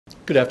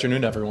Good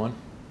afternoon, everyone.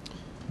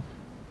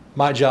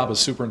 My job as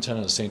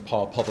superintendent of St.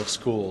 Paul Public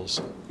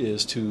Schools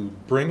is to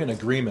bring an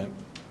agreement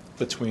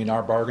between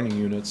our bargaining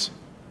units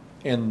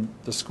and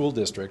the school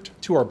district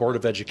to our Board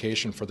of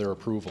Education for their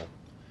approval.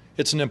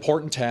 It's an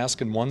important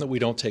task and one that we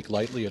don't take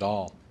lightly at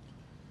all.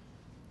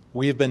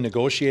 We have been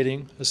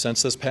negotiating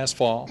since this past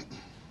fall,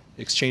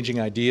 exchanging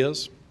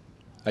ideas,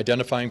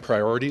 identifying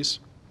priorities,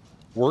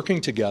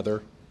 working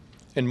together,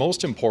 and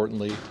most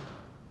importantly,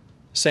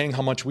 saying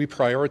how much we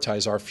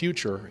prioritize our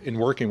future in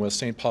working with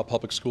St. Paul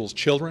Public Schools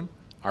children,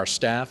 our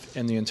staff,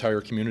 and the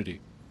entire community.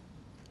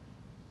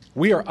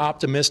 We are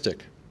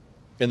optimistic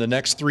in the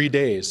next 3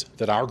 days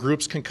that our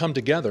groups can come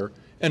together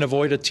and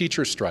avoid a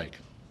teacher strike,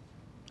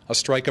 a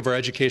strike of our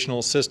educational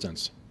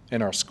assistants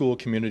and our school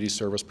community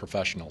service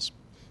professionals.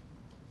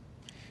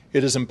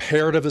 It is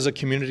imperative as a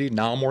community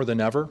now more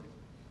than ever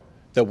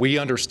that we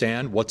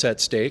understand what's at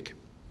stake.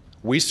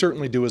 We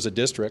certainly do as a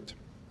district.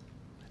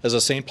 As a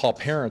St. Paul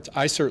parent,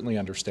 I certainly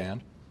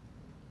understand.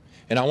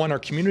 And I want our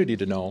community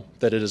to know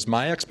that it is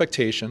my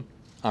expectation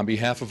on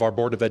behalf of our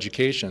Board of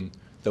Education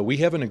that we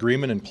have an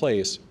agreement in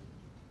place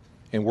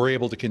and we're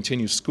able to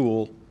continue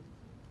school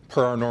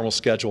per our normal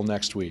schedule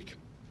next week.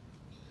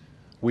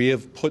 We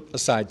have put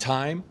aside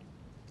time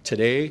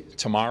today,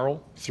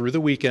 tomorrow, through the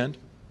weekend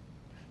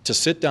to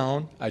sit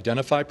down,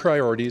 identify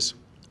priorities,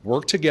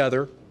 work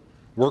together,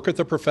 work with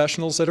the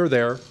professionals that are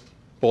there,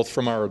 both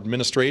from our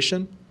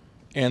administration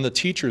and the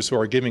teachers who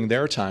are giving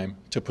their time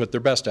to put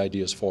their best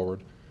ideas forward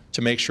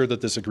to make sure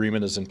that this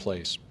agreement is in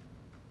place.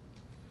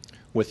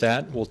 With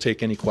that, we'll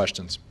take any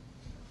questions.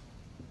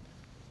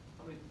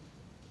 How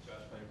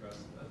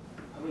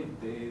many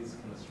days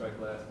can the strike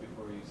last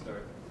before you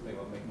start thinking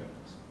about making it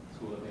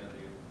school at the end of the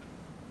year?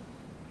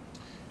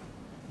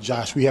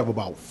 Josh, we have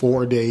about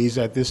 4 days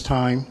at this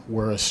time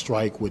where a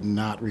strike would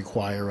not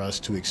require us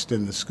to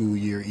extend the school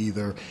year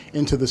either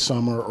into the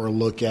summer or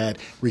look at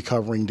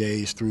recovering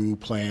days through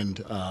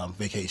planned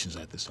vacations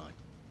at this time.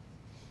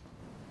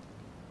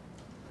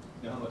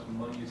 You know how much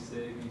money you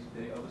save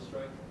each day of a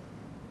strike?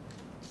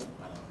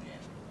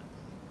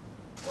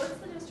 What's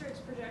the district's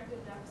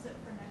projected deficit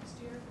for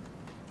next year,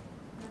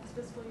 next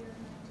fiscal year 19?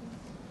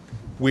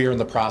 We are in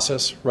the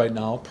process right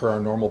now, per our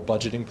normal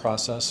budgeting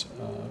process,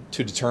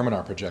 to determine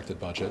our projected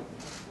budget.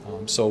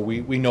 So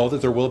we know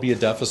that there will be a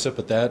deficit,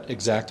 but that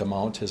exact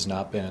amount has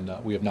not been,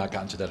 we have not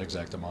gotten to that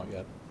exact amount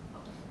yet.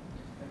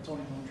 And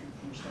Tony,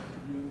 can you start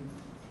reviewing?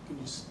 Can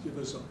you give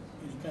us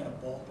any kind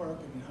of ballpark?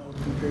 I mean, how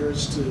it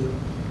compares to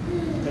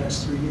the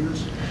past 3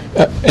 years?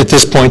 At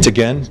this point,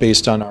 again,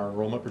 based on our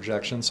enrollment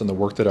projections and the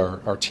work that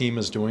our team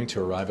is doing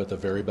to arrive at the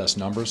very best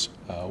numbers,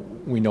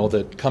 we know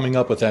that coming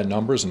up with that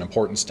number is an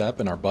important step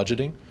in our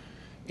budgeting.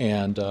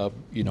 And,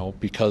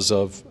 because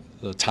of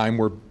the time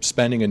we're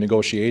spending in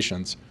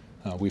negotiations,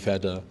 we've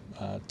had to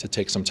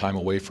take some time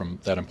away from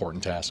that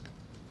important task.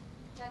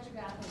 Dr.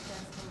 Gothard,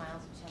 Jessica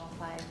Miles of Channel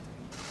 5.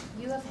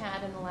 You have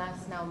had in the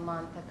last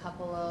month a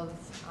couple of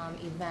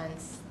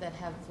events that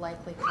have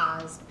likely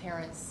caused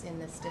parents in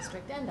this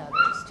district and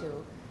others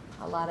to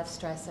a lot of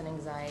stress and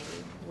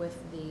anxiety with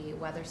the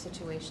weather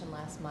situation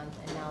last month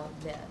and now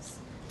this.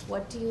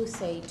 What do you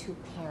say to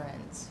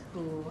parents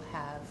who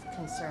have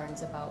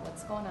concerns about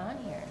what's going on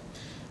here?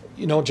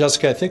 You know,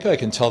 Jessica, I think I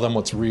can tell them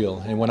what's real.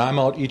 And when I'm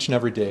out each and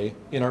every day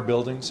in our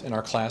buildings, in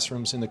our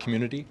classrooms, in the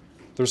community,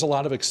 there's a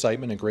lot of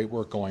excitement and great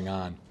work going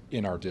on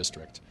in our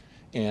district.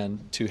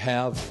 And to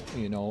have,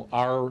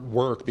 our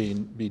work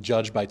be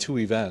judged by 2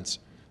 events,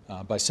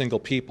 by single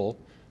people,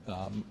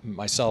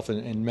 myself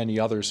and many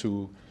others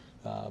who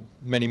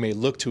many may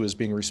look to as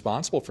being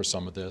responsible for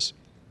some of this,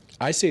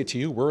 I say to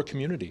you, we're a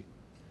community.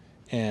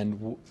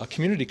 And a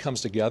community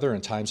comes together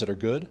in times that are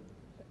good,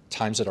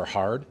 times that are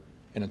hard,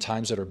 and in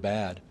times that are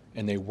bad,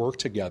 and they work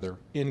together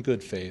in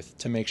good faith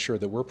to make sure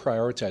that we're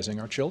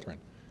prioritizing our children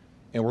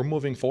and we're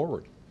moving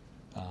forward.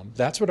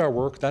 That's what our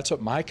work, that's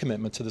what my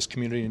commitment to this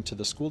community and to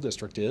the school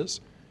district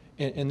is,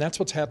 and that's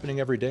what's happening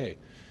every day.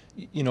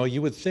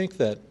 You would think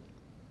that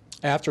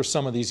after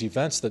some of these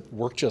events that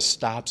work just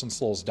stops and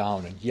slows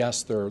down, and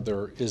yes,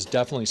 there is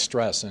definitely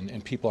stress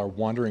and people are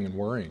wondering and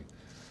worrying.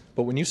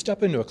 But when you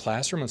step into a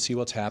classroom and see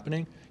what's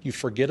happening, you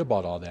forget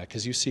about all that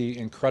because you see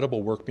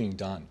incredible work being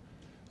done.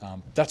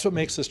 That's what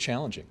makes this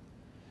challenging.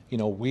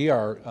 We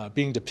are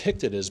being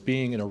depicted as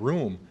being in a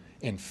room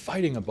and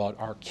fighting about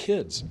our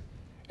kids,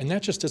 and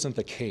that just isn't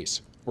the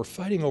case. We're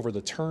fighting over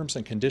the terms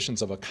and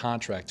conditions of a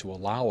contract to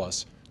allow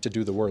us to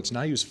do the words. And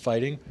I use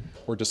fighting,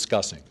 we're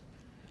discussing.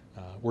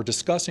 We're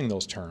discussing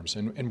those terms,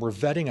 and we're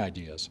vetting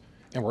ideas,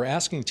 and we're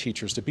asking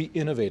teachers to be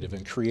innovative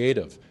and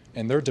creative,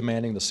 and they're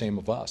demanding the same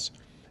of us.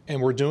 And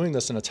we're doing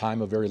this in a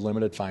time of very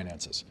limited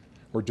finances.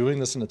 We're doing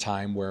this in a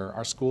time where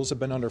our schools have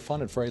been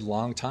underfunded for a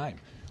long time.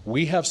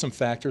 We have some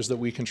factors that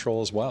we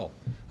control as well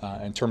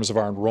in terms of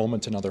our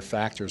enrollment and other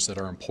factors that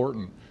are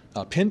important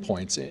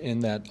pinpoints in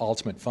that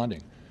ultimate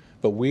funding.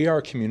 But we are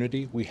a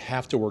community. We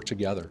have to work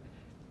together.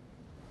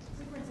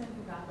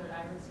 Superintendent Gothard,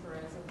 Iris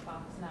Perez of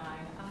Fox 9.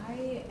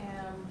 I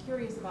am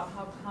curious about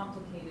how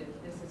complicated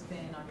this has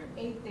been. On your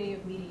 8th day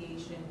of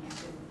mediation,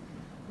 you've been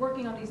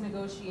working on these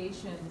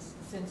negotiations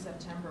since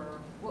September,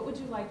 what would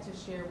you like to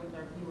share with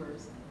our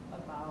viewers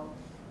about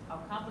how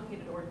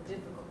complicated or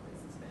difficult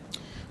this has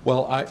been?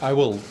 Well, I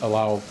will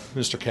allow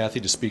Mr.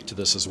 Cathey to speak to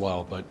this as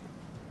well, but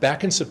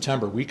back in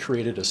September, we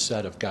created a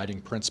set of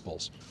guiding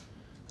principles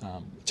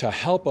to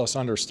help us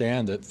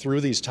understand that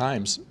through these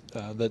times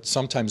that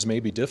sometimes may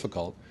be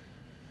difficult,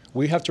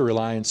 we have to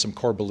rely on some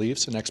core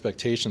beliefs and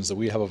expectations that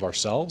we have of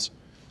ourselves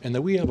and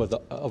that we have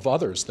of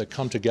others that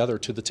come together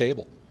to the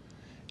table.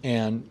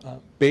 And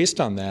based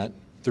on that,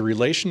 the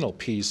relational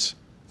piece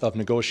of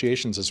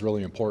negotiations is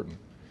really important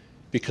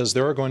because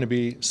there are going to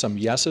be some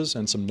yeses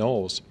and some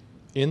nos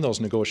in those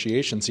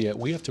negotiations, yet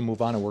we have to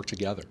move on and work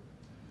together.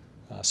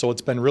 So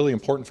it's been really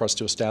important for us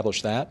to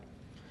establish that.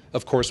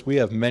 Of course, we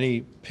have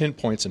many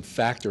pinpoints and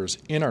factors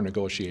in our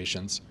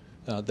negotiations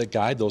that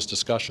guide those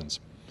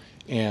discussions.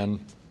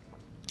 And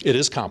it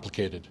is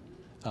complicated.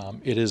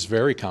 It is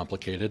very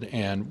complicated,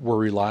 and we're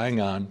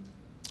relying on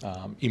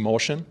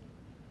emotion.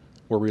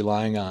 We're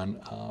relying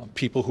on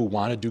people who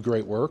want to do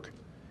great work,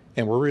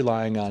 and we're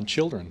relying on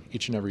children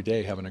each and every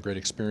day having a great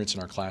experience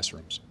in our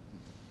classrooms.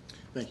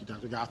 Thank you,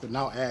 Dr. Gothard. And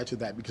I'll add to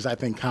that because I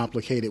think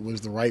complicated was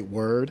the right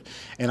word.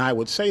 And I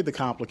would say the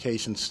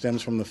complication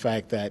stems from the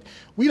fact that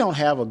we don't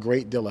have a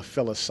great deal of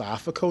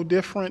philosophical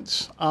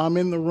difference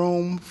in the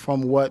room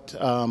from what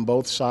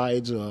both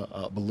sides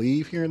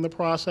believe here in the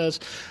process.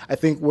 I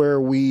think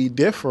where we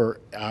differ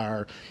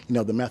are,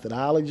 the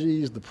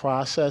methodologies, the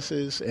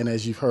processes, and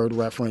as you've heard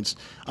referenced,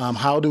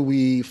 how do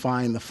we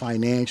find the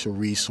financial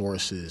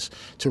resources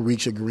to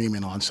reach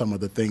agreement on some of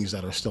the things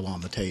that are still on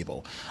the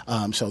table.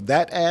 So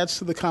that adds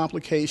to the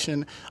complication.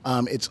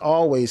 It's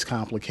always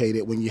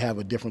complicated when you have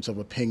a difference of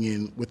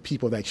opinion with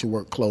people that you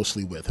work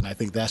closely with, and I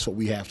think that's what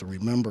we have to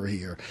remember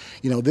here.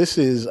 This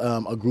is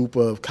a group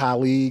of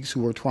colleagues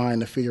who are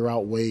trying to figure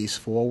out ways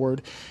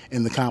forward,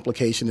 and the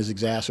complication is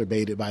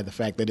exacerbated by the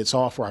fact that it's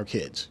all for our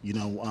kids.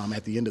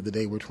 At the end of the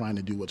day, we're trying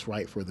to do what's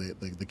right for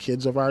the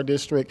kids of our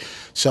district.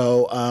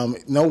 So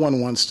no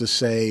one wants to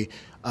say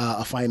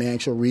a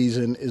financial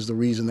reason is the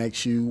reason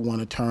that you want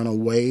to turn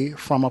away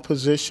from a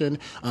position.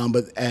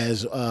 But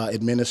as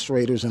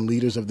administrators and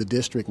leaders of the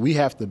district, we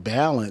have to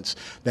balance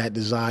that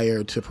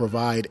desire to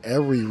provide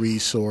every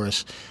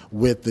resource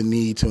with the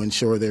need to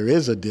ensure there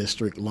is a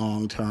district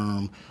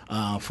long-term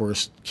for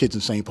kids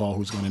in St. Paul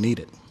who's going to need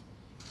it.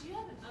 Do you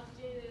have an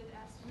updated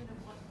estimate of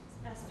what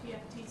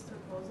SPFT's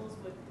proposals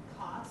would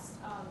cost?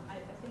 I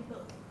think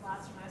the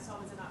last one I saw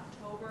was in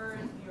October,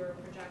 and you were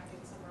projecting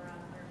somewhere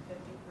around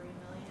 $153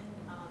 million.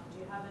 Do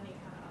you have any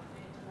kind of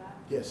update to that?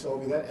 Yes,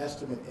 so that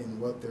estimate in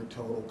what their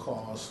total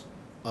cost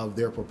of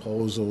their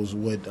proposals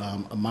would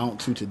amount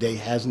to today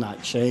has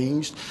not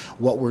changed.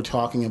 What we're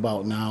talking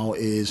about now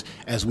is,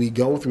 as we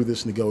go through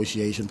this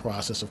negotiation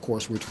process, of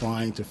course, we're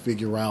trying to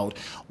figure out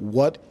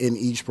what in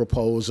each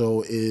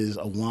proposal is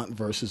a want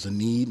versus a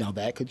need. Now,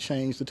 that could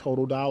change the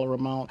total dollar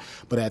amount,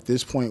 but at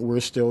this point, we're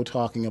still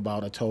talking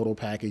about a total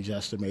package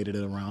estimated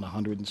at around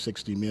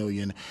 $160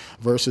 million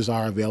versus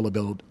our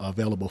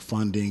available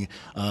funding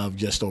of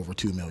just over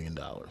 $2 million.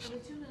 So the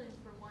 $2 million is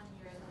for 1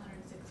 year, and the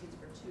 160 is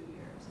for 2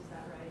 years. Is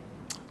that right?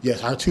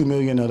 Yes, our $2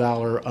 million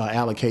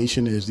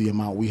allocation is the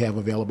amount we have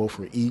available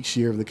for each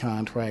year of the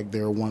contract.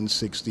 Their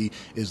 $160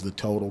 is the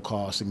total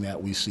costing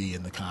that we see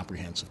in the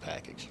comprehensive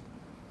package.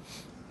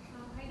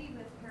 Heidi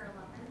with Laurin.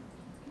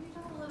 Can you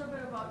talk a little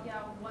bit about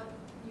what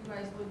you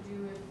guys would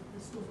do if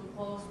the schools would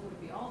close? Would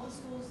it be all the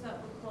schools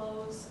that would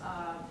close?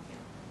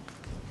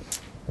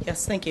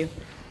 Yes, thank you.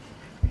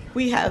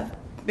 We have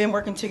been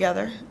working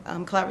together,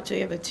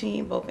 collaboratively as a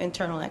team, both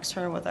internal and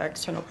external, with our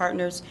external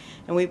partners,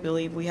 and we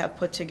believe we have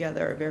put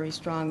together a very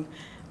strong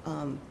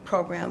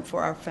program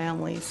for our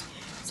families.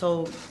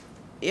 So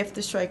if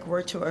the strike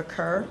were to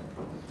occur,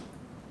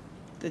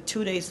 the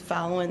 2 days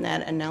following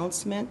that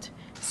announcement,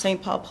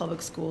 St. Paul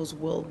Public Schools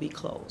will be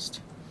closed.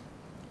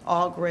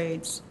 All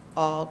grades,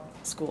 all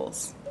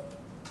schools.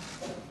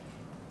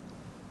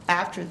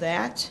 After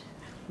that,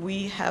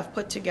 we have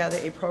put together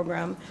a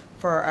program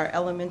for our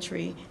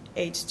elementary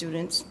age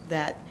students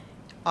that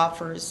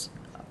offers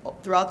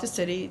throughout the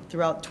city,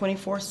 throughout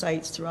 24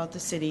 sites throughout the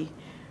city,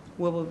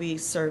 we will be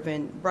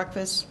serving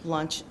breakfast,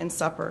 lunch, and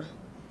supper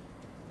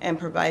and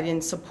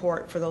providing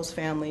support for those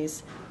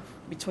families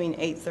between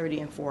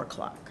 8:30 and 4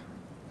 o'clock.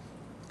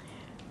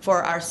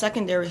 For our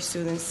secondary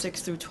students,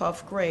 6th through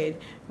 12th grade,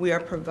 we are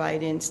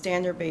providing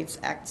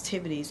standard-based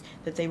activities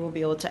that they will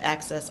be able to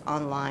access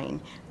online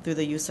through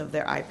the use of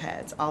their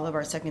iPads. All of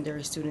our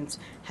secondary students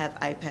have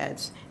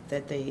iPads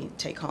that they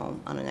take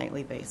home on a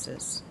nightly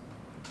basis.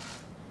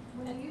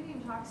 When the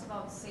union talks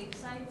about safe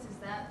sites, is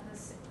that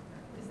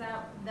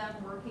them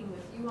working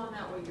with you on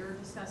that, what you're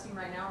discussing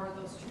right now, or are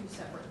those two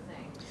separate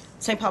things?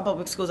 St. Paul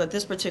Public Schools at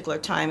this particular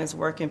time is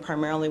working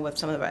primarily with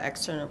some of our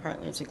external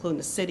partners, including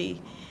the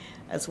city,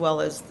 as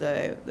well as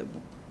the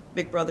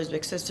Big Brothers,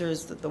 Big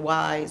Sisters, the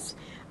Ys,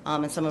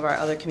 and some of our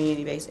other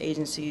community-based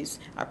agencies,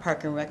 our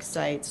park and rec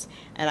sites,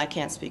 and I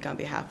can't speak on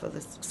behalf of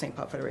the St.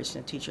 Paul Federation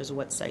of Teachers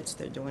what sites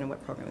they're doing and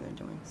what program they're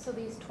doing. So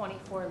these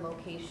 24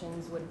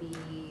 locations would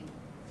be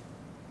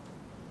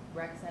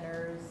rec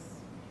centers?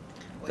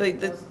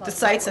 The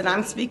sites that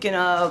I'm speaking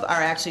of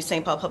are actually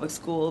St. Paul Public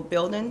School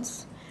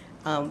buildings.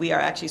 We are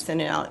actually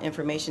sending out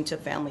information to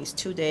families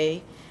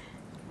today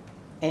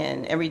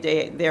and every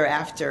day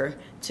thereafter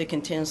to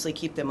continuously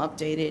keep them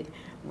updated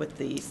with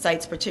the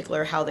sites,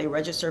 particular how they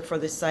register for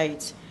the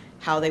sites,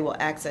 how they will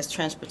access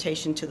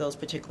transportation to those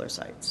particular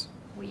sites.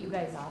 Will you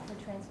guys offer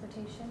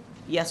transportation?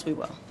 Yes, we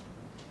will.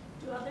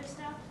 Do other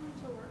staff come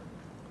to work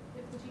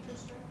if the teachers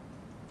strike?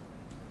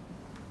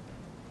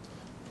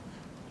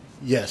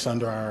 Yes,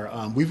 under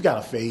our, we've got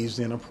a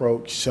phased-in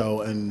approach.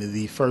 So in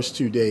the first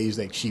 2 days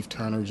that Chief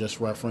Turner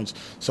just referenced,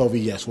 Sylvie,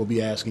 yes, we'll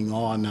be asking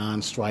all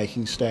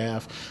non-striking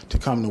staff to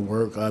come to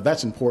work.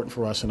 That's important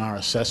for us in our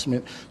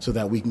assessment so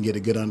that we can get a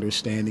good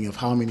understanding of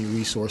how many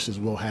resources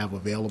we'll have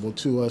available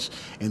to us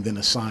and then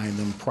assign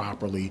them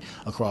properly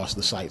across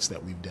the sites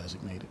that we've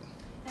designated.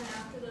 And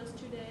after those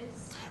 2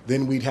 days?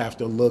 Then we'd have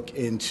to look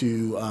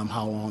into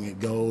how long it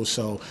goes.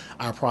 So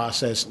our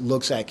process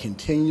looks at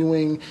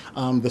continuing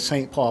the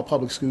St. Paul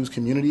Public Schools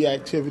community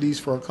activities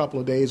for a couple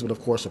of days, but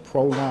of course a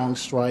prolonged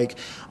strike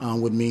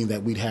would mean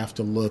that we'd have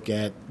to look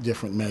at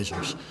different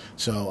measures.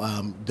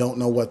 So don't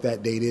know what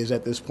that date is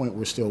at this point.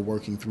 We're still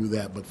working through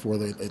that, but for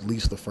at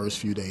least the first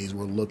few days,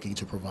 we're looking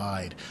to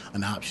provide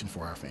an option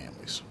for our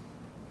families.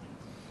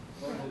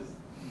 Laurin, has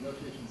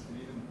negotiations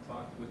have even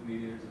talked with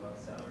mediators about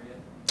salary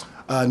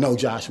yet? No,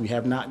 Josh, we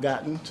have not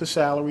gotten to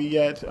salary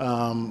yet.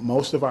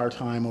 Most of our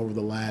time over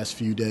the last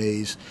few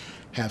days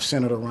have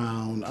centered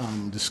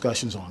around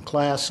discussions on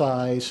class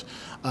size.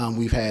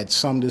 We've had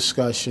some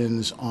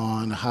discussions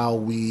on how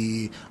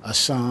we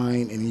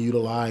assign and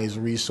utilize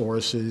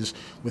resources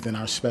within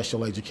our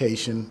special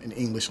education and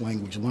English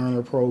language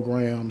learner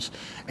programs.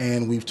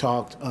 And we've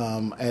talked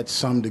at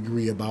some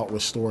degree about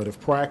restorative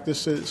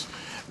practices.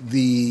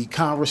 The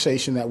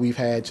conversation that we've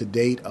had to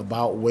date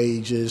about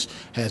wages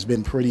has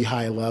been pretty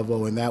high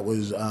level, and that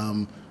was,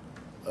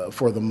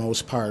 for the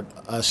most part,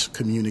 us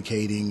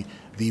communicating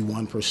the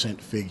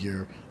 1%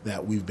 figure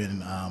that we've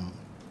been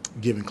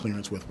given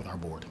clearance with our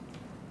board.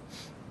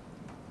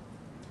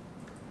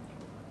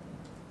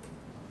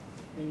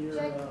 In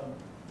your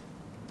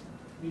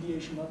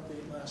mediation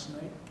update last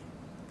night,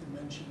 you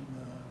mentioned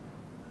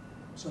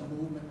some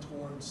movement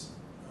towards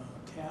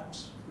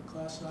caps for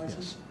class sizes.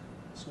 Yes.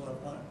 So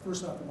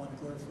first off, I want to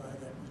clarify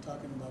that you're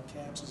talking about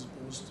caps as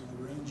opposed to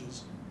the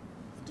ranges.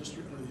 The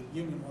district or the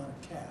union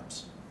wanted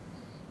caps.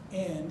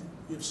 And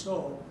if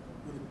so,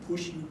 would it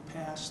push you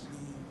past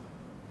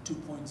the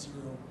 2.07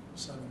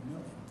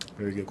 million?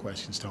 Very good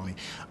questions, Tony.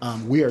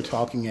 We are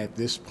talking at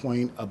this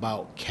point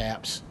about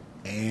caps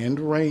and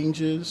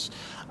ranges.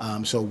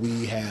 So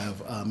we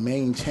have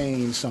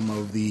maintained some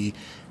of the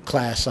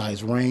class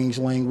size range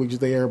language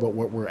there, but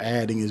what we're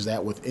adding is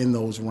that within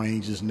those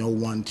ranges, no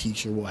one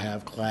teacher will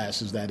have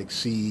classes that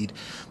exceed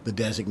the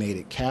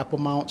designated cap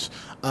amounts.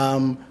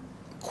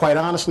 Quite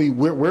honestly,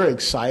 we're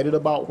excited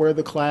about where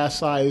the class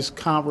size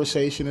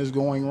conversation is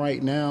going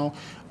right now.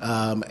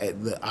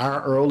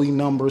 Our early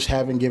numbers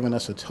haven't given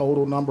us a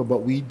total number,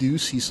 but we do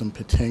see some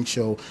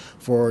potential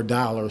for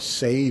dollar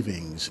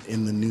savings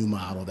in the new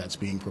model that's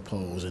being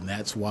proposed, and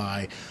that's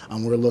why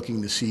we're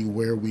looking to see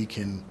where we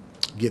can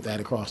get that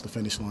across the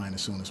finish line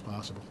as soon as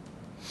possible.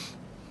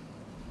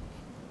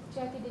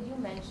 Jackie, did you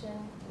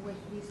mention with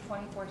these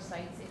 24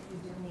 sites, if you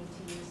do need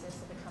to use this,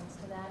 if it comes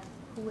to that,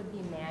 who would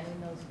be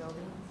manning those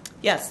buildings?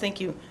 Yes,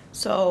 thank you.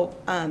 So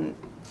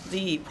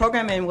the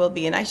programming will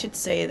be, and I should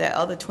say that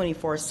of the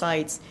 24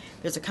 sites,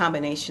 there's a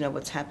combination of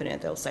what's happening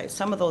at those sites.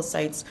 Some of those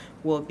sites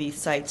will be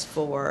sites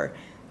for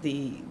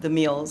the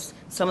meals.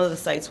 Some of the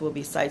sites will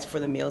be sites for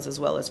the meals as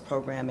well as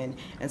programming,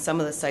 and some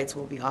of the sites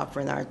will be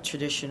offering our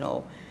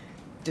traditional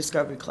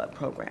Discovery Club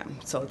program.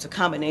 So it's a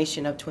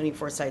combination of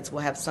 24 sites.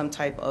 We'll have some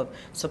type of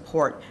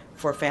support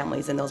for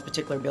families in those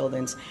particular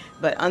buildings,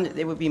 but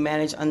they would be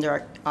managed under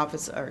our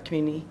office, our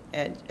community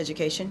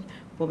education.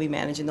 We'll be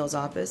managing those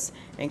office,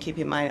 and keep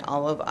in mind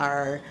all of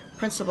our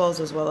principals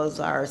as well as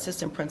our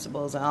assistant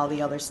principals and all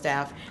the other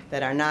staff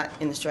that are not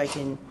in the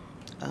striking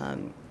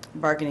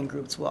bargaining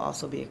groups will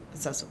also be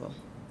accessible.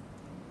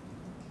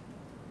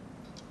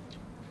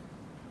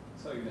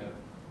 So you're gonna have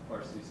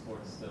varsity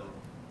sports still?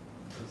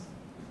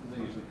 Is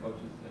there usually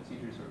coaches,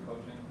 teachers who are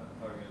coaching?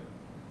 How are you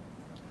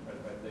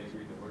gonna, they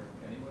agree to work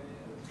anyway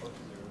as coaches,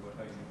 or what?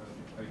 How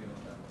are you gonna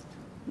do that?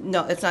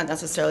 No, it's not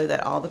necessarily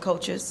that all the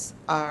coaches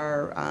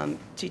are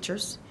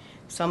teachers.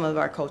 Some of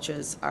our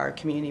coaches are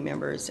community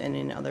members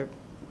and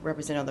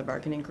represent other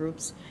bargaining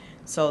groups.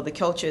 So the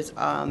coaches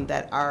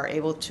that are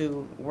able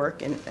to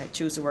work and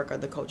choose to work are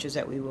the coaches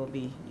that we will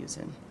be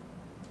using.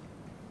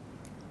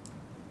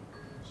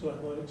 So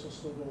athletics will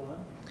still go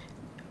on?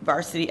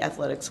 Varsity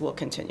athletics will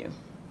continue.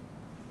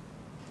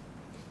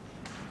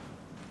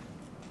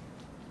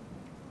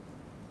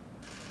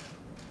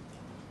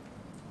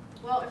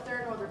 Well, if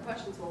there are no other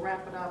questions, we'll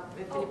wrap it up.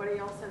 If anybody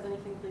else has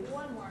anything, please.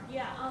 One more.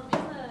 Yeah. In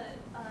the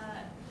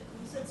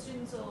you said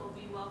students will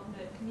be welcome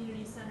at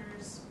community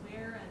centers.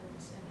 Where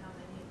and how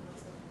many?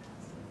 What's the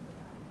capacity for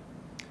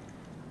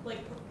that?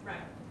 Like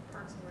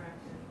parks and rec.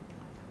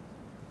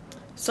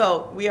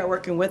 So we are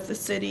working with the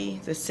city.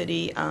 The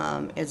city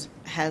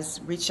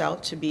has reached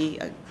out to be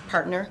a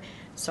partner.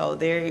 So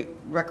their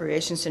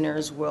recreation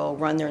centers will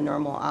run their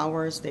normal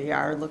hours. They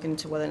are looking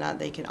into whether or not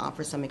they can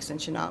offer some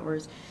extended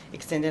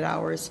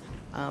hours,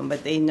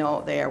 but they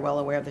know, they are well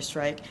aware of the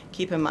strike.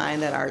 Keep in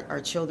mind that our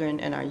children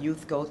and our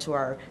youth go to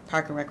our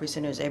park and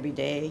recreation centers every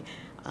day,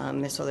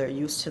 and so they're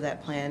used to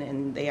that plan,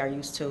 and they are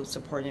used to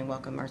supporting and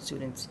welcome our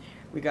students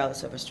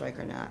regardless of a strike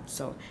or not.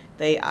 So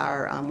they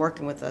are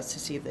working with us to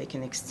see if they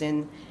can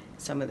extend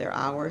some of their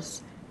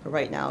hours. But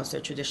right now, it's their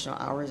traditional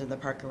hours in the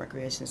park and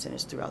recreation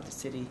centers throughout the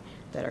city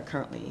that are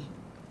currently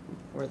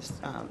where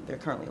they're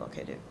currently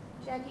located.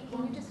 Jackie,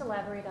 can you just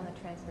elaborate on the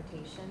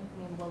transportation?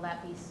 I mean, will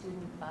that be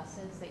student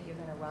buses that you're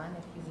going to run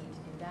if you need to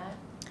do that?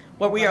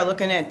 What we are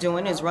looking at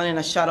doing is running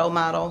a shuttle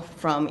model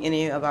from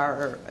any of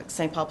our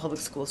St. Paul Public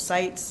School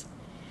sites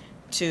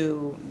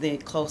to the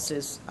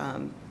closest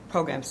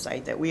program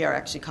site that we are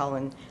actually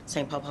calling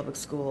St. Paul Public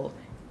School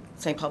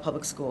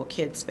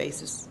Kid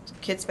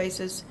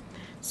Spaces.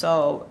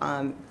 So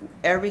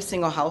every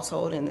single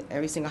household and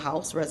every single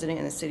house resident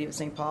in the city of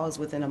St. Paul is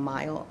within a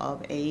mile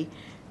of a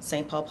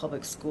St. Paul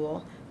Public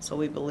School. So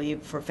we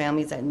believe for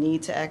families that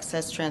need to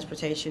access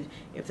transportation,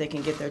 if they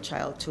can get their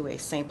child to a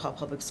St. Paul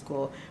Public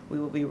School, we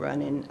will be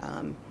running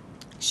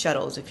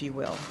shuttles, if you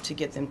will, to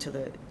get them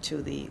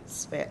to the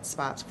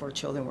spots for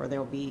children where there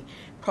will be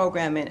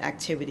programming,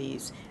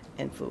 activities,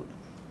 and food.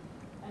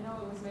 I know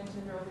it was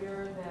mentioned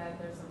earlier that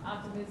there's some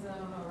optimism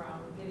around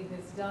getting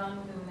this done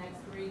within the next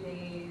 3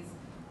 days.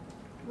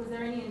 Was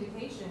there any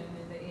indication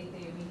in the 8th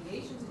day of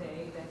mediation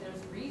today that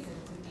there's reason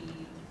to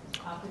be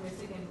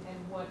optimistic,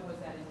 and what was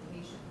that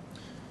indication?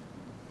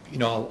 You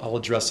know, I'll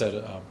address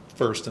that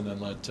first and then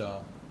let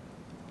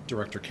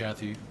Director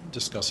Cathey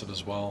discuss it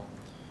as well.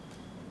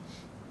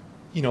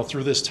 You know,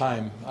 through this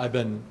time, I've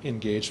been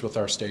engaged with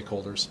our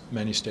stakeholders,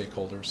 many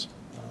stakeholders,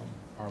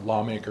 our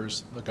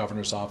lawmakers, the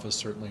governor's office,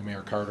 certainly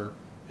Mayor Carter,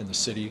 and the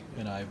city,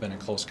 and I have been in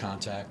close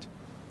contact,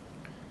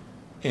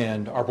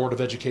 and our Board of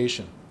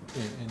Education.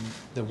 And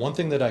the one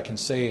thing that I can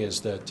say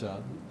is that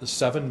the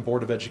 7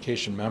 Board of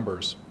Education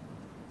members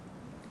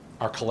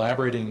are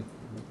collaborating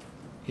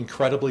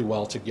incredibly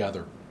well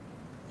together.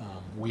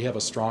 We have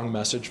a strong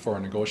message for our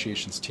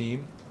negotiations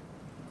team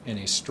and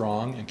a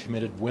strong and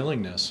committed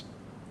willingness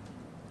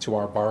to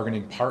our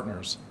bargaining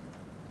partners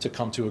to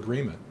come to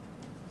agreement.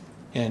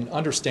 And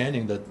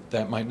understanding that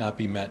that might not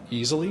be met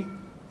easily,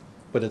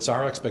 but it's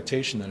our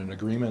expectation that an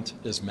agreement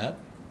is met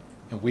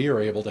and we are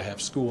able to have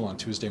school on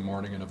Tuesday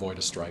morning and avoid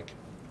a strike.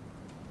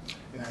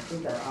 And I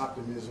think our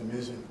optimism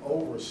isn't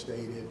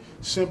overstated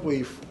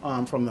simply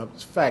from the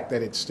fact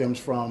that it stems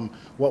from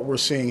what we're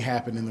seeing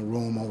happen in the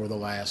room over the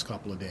last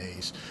couple of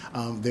days.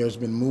 There's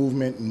been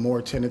movement and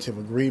more tentative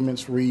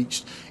agreements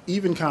reached.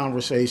 Even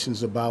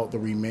conversations about the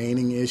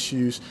remaining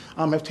issues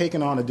have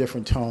taken on a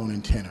different tone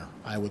and tenor,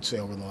 I would say,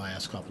 over the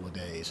last couple of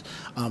days.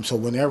 So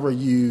whenever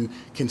you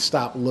can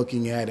stop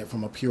looking at it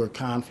from a pure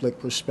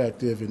conflict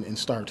perspective and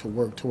start to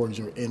work towards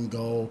your end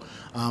goal,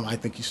 I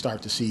think you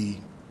start to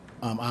see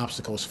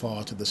obstacles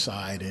fall to the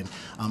side, and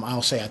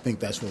I'll say I think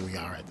that's where we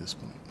are at this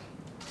point.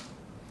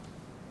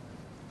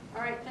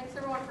 All right, thanks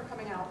everyone for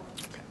coming out.